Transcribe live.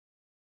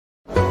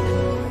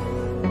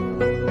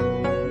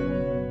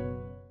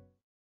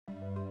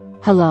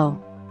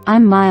Hello,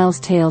 I'm Miles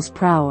Tails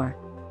Prower.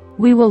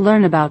 We will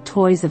learn about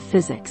toys of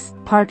physics,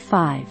 Part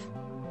 5.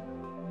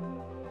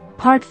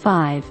 Part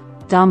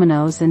 5,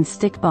 Dominoes and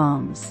Stick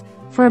Bombs.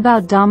 For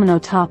about domino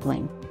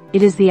toppling,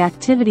 it is the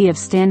activity of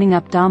standing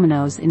up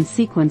dominoes in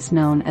sequence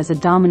known as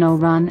a domino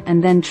run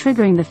and then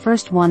triggering the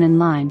first one in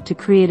line to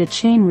create a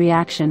chain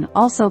reaction,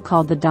 also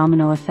called the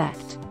domino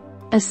effect.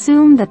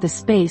 Assume that the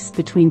space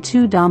between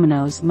two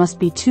dominoes must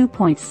be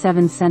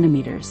 2.7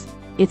 centimeters,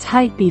 its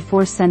height be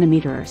 4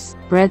 centimeters,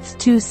 breadth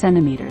 2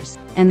 centimeters,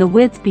 and the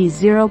width be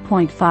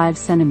 0.5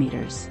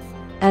 centimeters.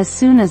 As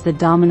soon as the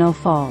domino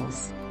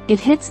falls, it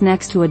hits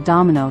next to a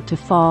domino to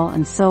fall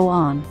and so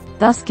on,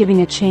 thus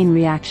giving a chain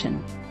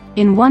reaction.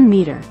 In 1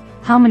 meter,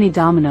 how many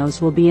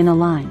dominoes will be in a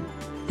line?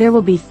 There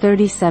will be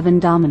 37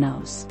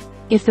 dominoes.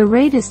 If the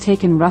rate is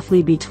taken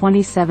roughly be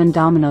 27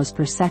 dominoes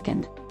per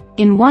second.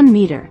 In 1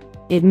 meter,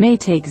 it may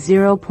take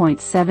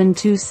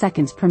 0.72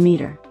 seconds per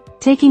meter.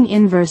 Taking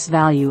inverse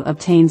value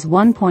obtains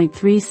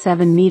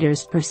 1.37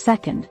 meters per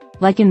second,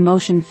 like in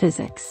motion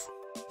physics.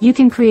 You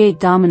can create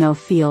domino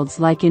fields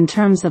like in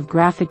terms of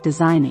graphic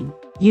designing,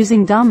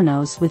 using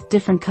dominoes with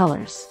different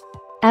colors.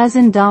 As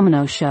in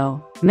Domino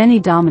Show, many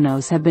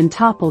dominoes have been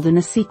toppled in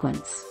a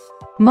sequence.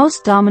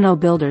 Most domino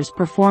builders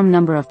perform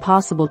number of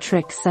possible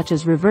tricks such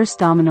as reverse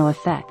domino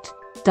effect,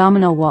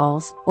 domino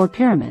walls, or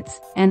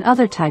pyramids, and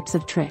other types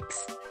of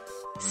tricks.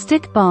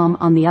 Stick bomb,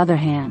 on the other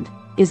hand,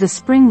 is a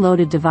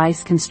spring-loaded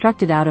device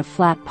constructed out of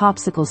flat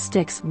popsicle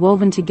sticks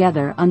woven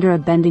together under a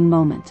bending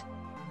moment.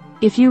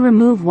 If you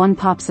remove one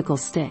popsicle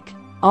stick,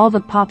 all the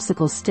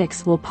popsicle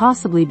sticks will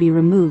possibly be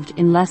removed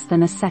in less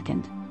than a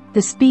second.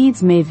 The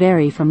speeds may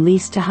vary from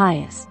least to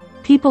highest.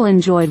 People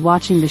enjoyed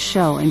watching the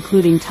show,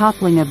 including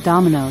toppling of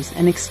dominoes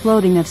and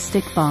exploding of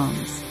stick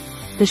bombs.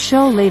 The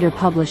show later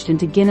published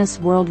into Guinness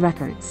World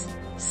Records.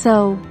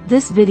 So,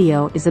 this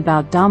video is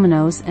about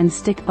dominoes and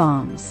stick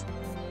bombs.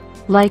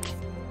 Like,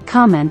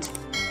 comment,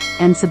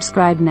 and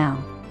subscribe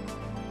now.